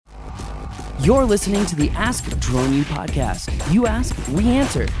You're listening to the Ask Drone U podcast. You ask, we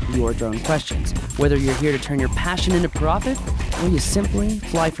answer your drone questions. Whether you're here to turn your passion into profit or you simply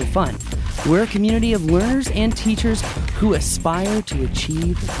fly for fun, we're a community of learners and teachers who aspire to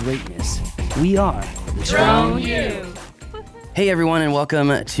achieve greatness. We are Drone U. Hey everyone, and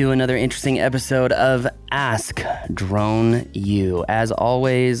welcome to another interesting episode of Ask Drone U. As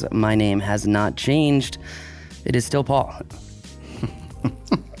always, my name has not changed. It is still Paul.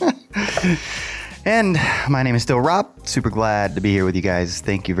 And my name is still Rob. Super glad to be here with you guys.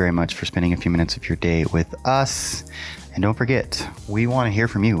 Thank you very much for spending a few minutes of your day with us. And don't forget, we want to hear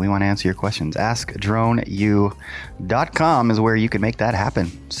from you. We want to answer your questions. AskDroneU.com is where you can make that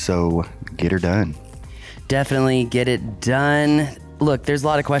happen. So get her done. Definitely get it done. Look, there's a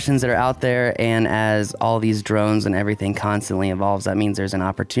lot of questions that are out there, and as all these drones and everything constantly evolves, that means there's an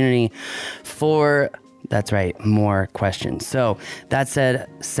opportunity for, that's right, more questions. So that said,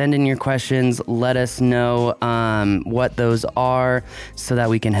 send in your questions. Let us know what those are so that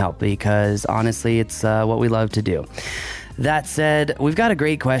we can help, because honestly, it's what we love to do. That said, we've got a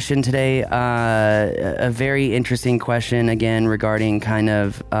great question today, a very interesting question, again, regarding kind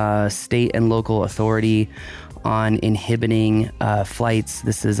of state and local authority on inhibiting flights.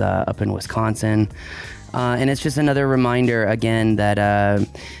 This is up in Wisconsin. And it's just another reminder, again, that,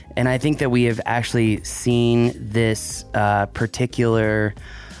 and I think that we have actually seen this particular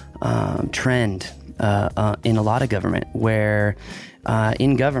trend in a lot of government, where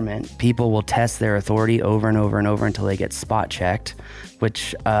in government, people will test their authority over and over and over until they get spot checked,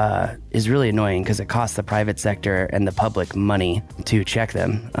 which is really annoying because it costs the private sector and the public money to check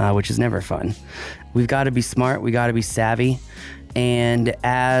them, which is never fun. We've got to be smart. We got to be savvy. And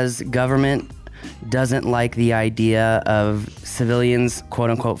as government doesn't like the idea of civilians,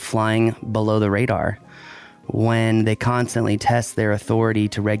 quote unquote, flying below the radar, when they constantly test their authority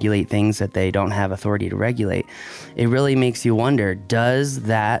to regulate things that they don't have authority to regulate, it really makes you wonder, does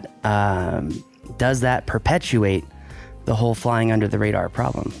that perpetuate the whole flying under the radar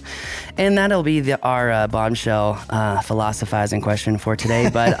problem? And that'll be our bombshell philosophizing question for today.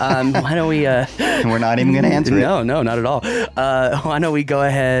 But why don't we... We're not even going to answer it. No, not at all. Why don't we go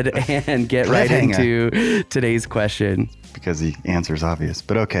ahead and get right into today's question? Because the answer is obvious,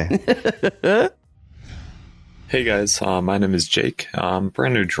 but okay. Hey guys, my name is Jake. I'm a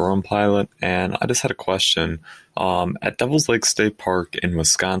brand new drone pilot, and I just had a question. At Devil's Lake State Park in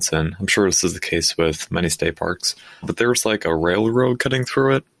Wisconsin, I'm sure this is the case with many state parks, but there's like a railroad cutting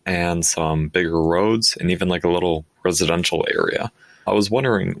through it and some bigger roads and even like a little residential area. I was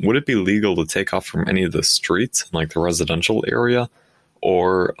wondering, would it be legal to take off from any of the streets in like the residential area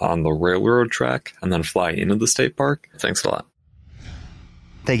or on the railroad track and then fly into the state park? Thanks a lot.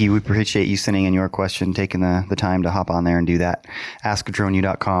 Thank you. We appreciate you sending in your question, taking the time to hop on there and do that.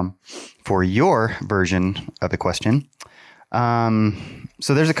 AskDroneU.com for your version of the question.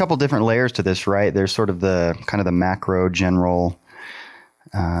 So there's a couple different layers to this, right? There's sort of the kind of the macro general,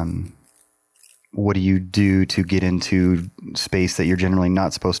 what do you do to get into space that you're generally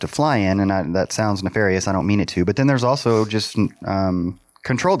not supposed to fly in? And that sounds nefarious. I don't mean it to. But then there's also just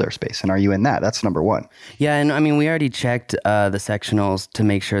controlled airspace. And are you in that? That's number one. Yeah, and I mean, we already checked the sectionals to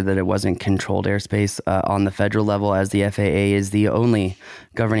make sure that it wasn't controlled airspace on the federal level, as the FAA is the only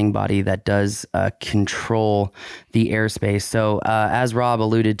governing body that does control the airspace. So as Rob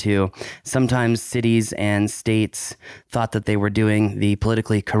alluded to, sometimes cities and states thought that they were doing the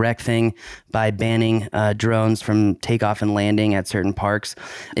politically correct thing by banning drones from takeoff and landing at certain parks.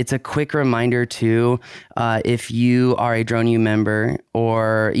 It's a quick reminder too, if you are a Drone U member,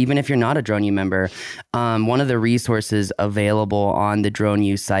 or even if you're not a Drone U member, one of the resources available on the Drone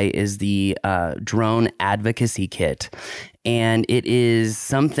U site is the Drone Advocacy Kit. And it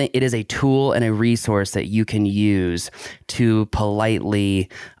is a tool and a resource that you can use to politely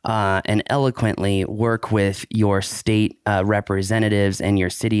and eloquently work with your state representatives and your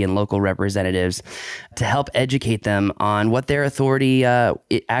city and local representatives to help educate them on what their authority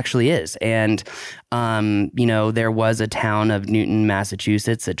it actually is. And there was a town of Newton,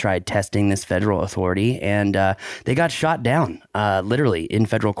 Massachusetts that tried testing this federal authority, and they got shot down, literally in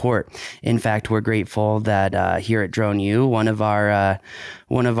federal court. In fact, we're grateful that here at Drone U, one of our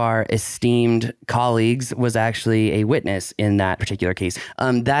esteemed colleagues was actually a witness in that particular case.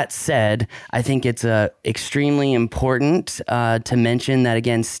 That said, I think it's extremely important to mention that,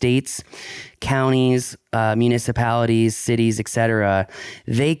 again, states, counties, municipalities, cities, etc.,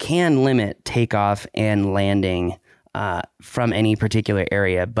 they can limit takeoff and landing from any particular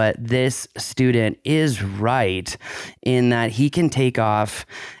area. But this student is right in that he can take off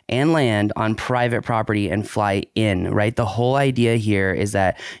and land on private property and fly in, right? The whole idea here is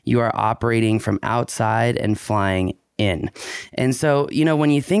that you are operating from outside and flying in. And so, when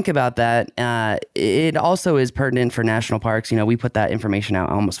you think about that, it also is pertinent for national parks. We put that information out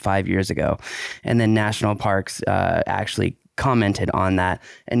almost 5 years ago, and then national parks actually commented on that,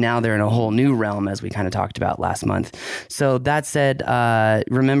 and now they're in a whole new realm, as we kind of talked about last month. So that said,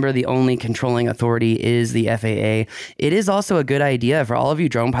 remember, the only controlling authority is the FAA. It is also a good idea for all of you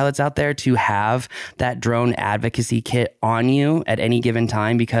drone pilots out there to have that drone advocacy kit on you at any given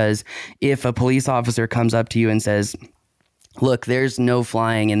time, because if a police officer comes up to you and says, look, there's no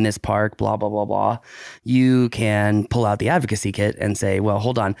flying in this park, blah, blah, blah, blah, you can pull out the advocacy kit and say, well,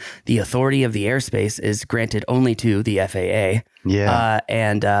 hold on. The authority of the airspace is granted only to the FAA. Yeah.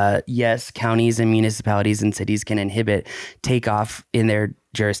 Yes, counties and municipalities and cities can inhibit takeoff in their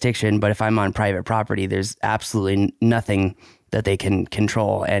jurisdiction. But if I'm on private property, there's absolutely nothing that they can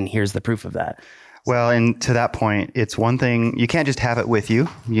control. And here's the proof of that. Well, and to that point, it's one thing, you can't just have it with you.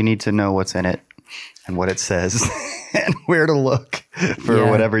 You need to know what's in it and what it says and where to look for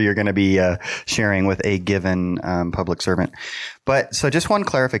whatever you're going to be sharing with a given public servant. But so just one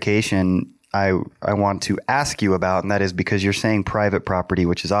clarification I want to ask you about, and that is because you're saying private property,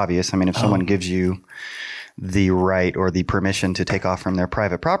 which is obvious. I mean, if someone gives you the right or the permission to take off from their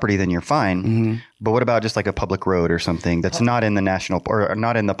private property, then you're fine. Mm-hmm. But what about just like a public road or something that's not in the national or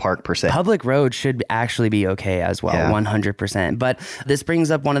not in the park per se? Public road should actually be okay as well, 100%. But this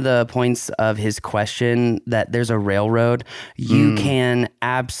brings up one of the points of his question, that there's a railroad. You can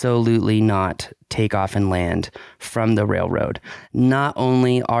absolutely not take off and land from the railroad. Not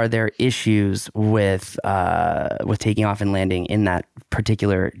only are there issues with taking off and landing in that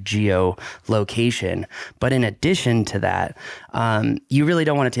particular geolocation, but in addition to that, you really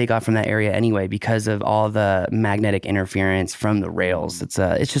don't want to take off from that area anyway because of all the magnetic interference from the rails.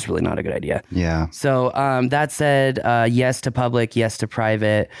 It's just really not a good idea. Yeah. So that said, yes to public, yes to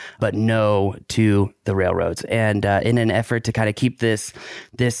private, but no to the railroads. And in an effort to kind of keep this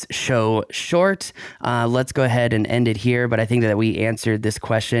show short, let's go ahead and end it here. But I think that we answered this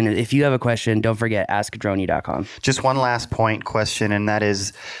question. If you have a question, don't forget, askdroney.com. Just one last point question, and that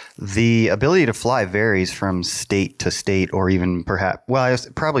is the ability to fly varies from state to state, or even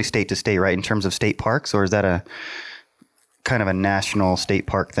probably state to state, right? In terms of state parks, or is that a kind of a national state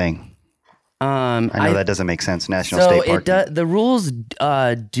park thing? I know that doesn't make sense. National state park. The rules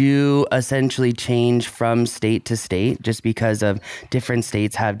do essentially change from state to state, just because of different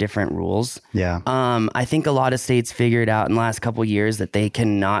states have different rules. Yeah. I think a lot of states figured out in the last couple of years that they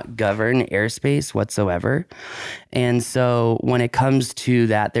cannot govern airspace whatsoever. And so when it comes to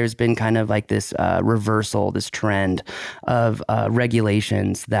that, there's been kind of like this reversal, this trend of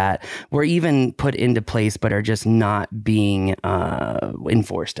regulations that were even put into place, but are just not being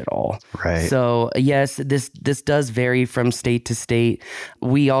enforced at all. Right. So yes, this does vary from state to state.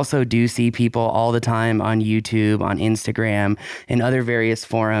 We also do see people all the time on YouTube, on Instagram, and other various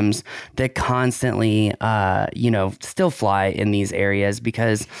forums that constantly, still fly in these areas,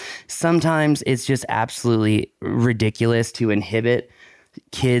 because sometimes it's just absolutely ridiculous to inhibit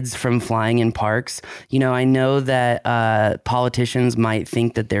kids from flying in parks. I know that politicians might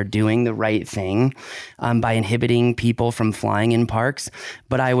think that they're doing the right thing by inhibiting people from flying in parks,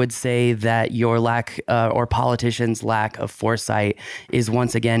 but I would say that your lack or politicians' lack of foresight is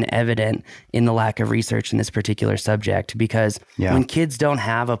once again evident in the lack of research in this particular subject, because when kids don't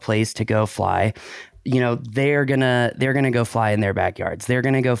have a place to go fly, they're gonna go fly in their backyards. They're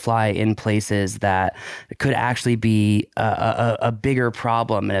gonna go fly in places that could actually be a bigger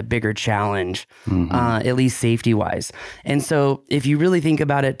problem and a bigger challenge, at least safety wise. And so, if you really think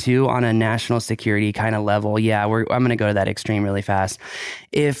about it too, on a national security kind of level, I'm gonna go to that extreme really fast.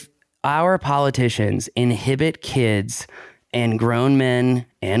 If our politicians inhibit kids and grown men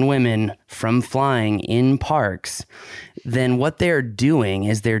and women from flying in parks, then what they're doing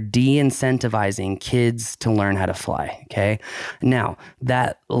is they're de-incentivizing kids to learn how to fly, okay? Now,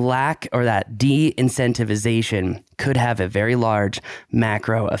 that lack or that de-incentivization could have a very large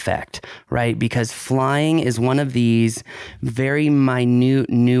macro effect, right? Because flying is one of these very minute,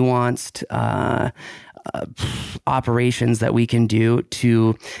 nuanced operations that we can do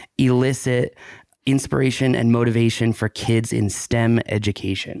to elicit inspiration and motivation for kids in STEM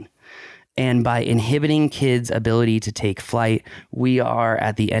education. And by inhibiting kids' ability to take flight, we are,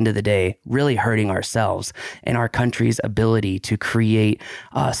 at the end of the day, really hurting ourselves and our country's ability to create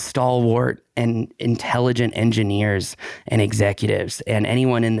stalwart and intelligent engineers and executives and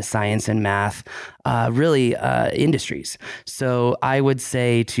anyone in the science and math, industries. So I would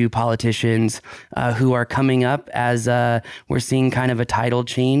say to politicians who are coming up as we're seeing kind of a tidal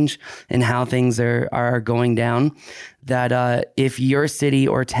change in how things are going down, that if your city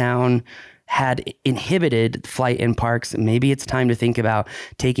or town had inhibited flight in parks, maybe it's time to think about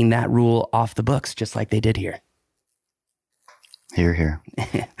taking that rule off the books, just like they did here. Hear, hear.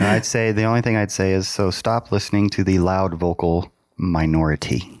 And I'd say the only thing I'd say is, so stop listening to the loud vocal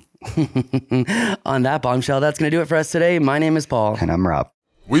minority. On that bombshell, that's going to do it for us today. My name is Paul. And I'm Rob.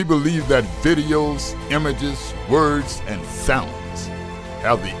 We believe that videos, images, words, and sounds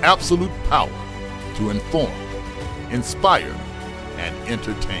have the absolute power to inform, inspire, and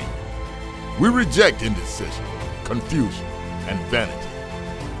entertain. We reject indecision, confusion, and vanity,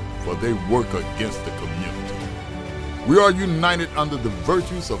 for they work against the community. We are united under the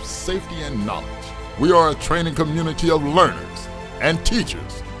virtues of safety and knowledge. We are a training community of learners and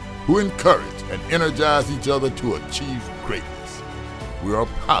teachers who encourage and energize each other to achieve greatness. We are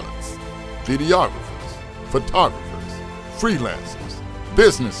pilots, videographers, photographers, freelancers,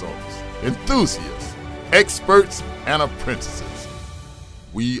 business owners, enthusiasts, experts, and apprentices.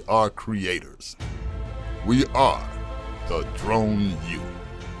 We are creators. We are the Drone U.